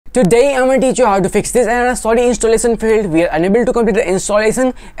Today I'm going to teach you how to fix this error. Sorry, installation failed. We are unable to complete the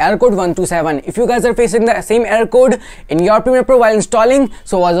installation. Error code 127. If you guys are facing the same error code in your Premiere Pro while installing,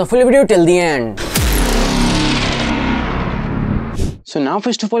 so watch the full video till the end. So now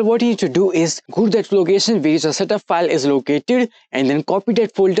first of all, what you need to do is go to that location where your setup file is located and then copy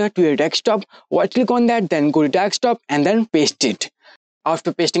that folder to your desktop. Right click on that, then go to desktop and then paste it.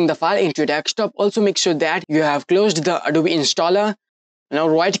 After pasting the file into your desktop, also make sure that you have closed the Adobe installer. Now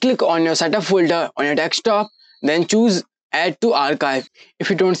right click on your setup folder on your desktop, then choose add to archive. If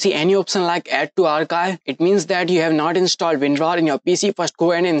you don't see any option like add to archive, it means that you have not installed WinRAR in your PC. First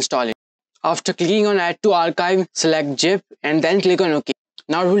go ahead and install it. After clicking on add to archive, select zip and then click on OK.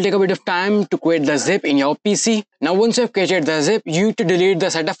 Now it will take a bit of time to create the zip in your PC. Now once you have created the zip, you need to delete the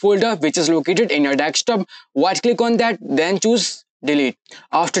setup folder which is located in your desktop. Right click on that, then choose delete.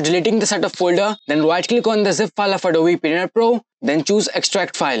 After deleting the setup folder, then right click on the zip file of Adobe Premiere Pro, then choose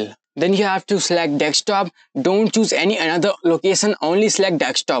extract file. Then you have to select desktop. Don't choose any another location, only select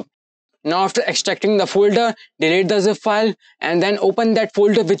desktop. Now after extracting the folder, delete the zip file and then open that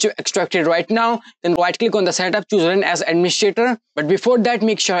folder which you extracted right now. Then right click on the setup, choose run as administrator. But before that,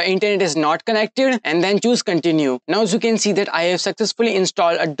 make sure internet is not connected and then choose continue. Now as you can see that I have successfully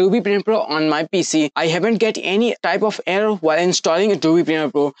installed Adobe Premiere Pro on my PC. I haven't get any type of error while installing Adobe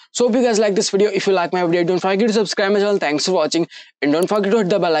Premiere Pro. So if you guys like this video, if you like my video, don't forget to subscribe my channel. Thanks for watching and don't forget to hit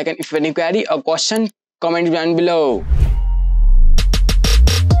the bell icon. If you have any query or question, comment down below.